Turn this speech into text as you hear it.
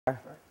Good.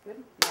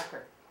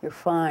 You're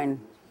fine.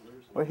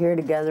 We're here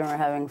together and we're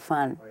having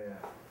fun. Oh, yeah.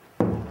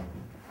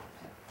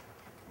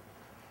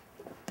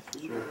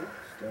 Sure.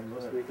 Stem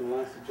must make a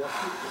last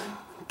adjustment.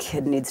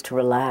 Kid needs to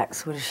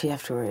relax. What does she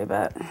have to worry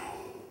about?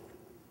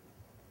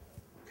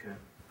 Okay.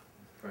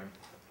 Right.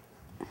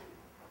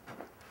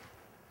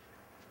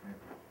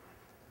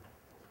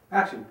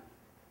 Action.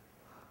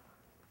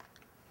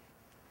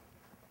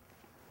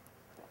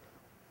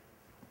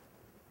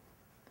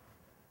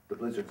 The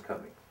blizzard's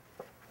coming.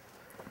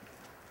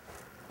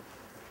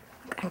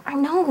 I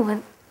know,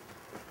 but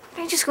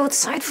can I just go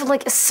outside for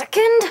like a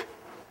second? I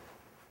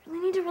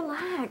really need to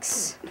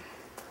relax.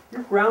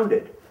 You're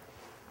grounded.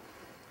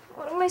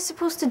 What am I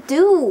supposed to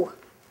do?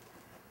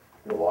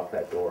 You'll lock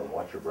that door and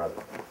watch your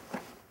brother.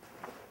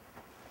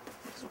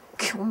 Just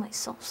kill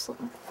myself so I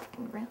can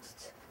fucking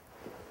rest.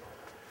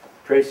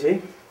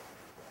 Tracey,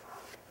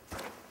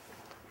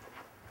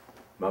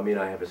 Mommy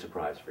and I have a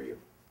surprise for you.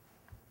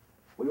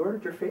 We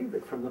ordered your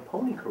favorite from the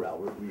Pony Corral.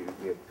 We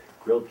have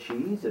grilled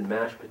cheese and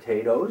mashed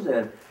potatoes,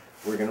 and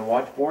we're going to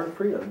watch Born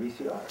Free on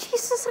VCR.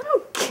 Jesus, I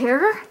don't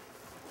care.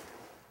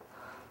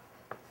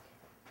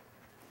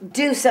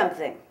 Do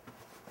something.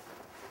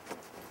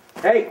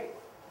 Hey!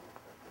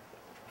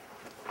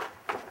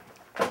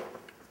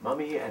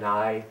 Mommy and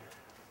I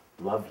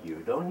love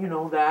you. Don't you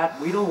know that?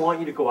 We don't want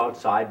you to go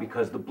outside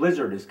because the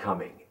blizzard is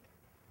coming.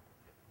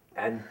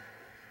 And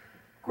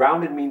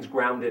grounded means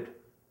grounded.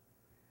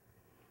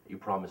 You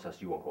promise us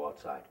you won't go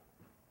outside.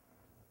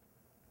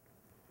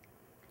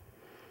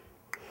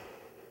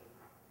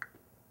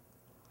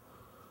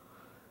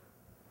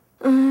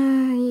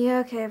 Yeah,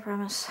 okay, I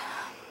promise.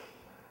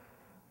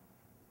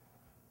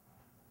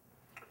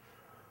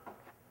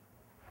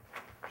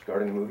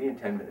 Starting the movie in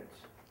 10 minutes.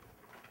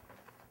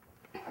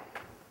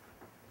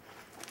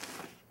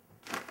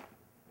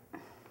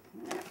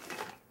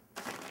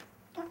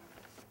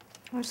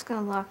 I'm just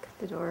gonna lock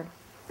the door.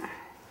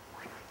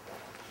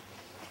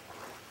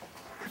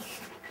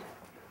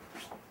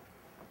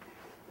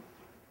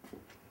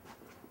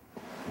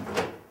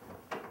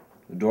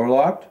 The door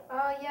locked?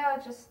 Yeah,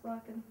 just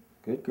locking.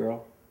 Good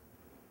girl.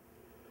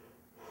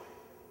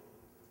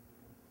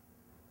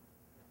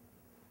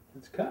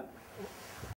 Let's cut.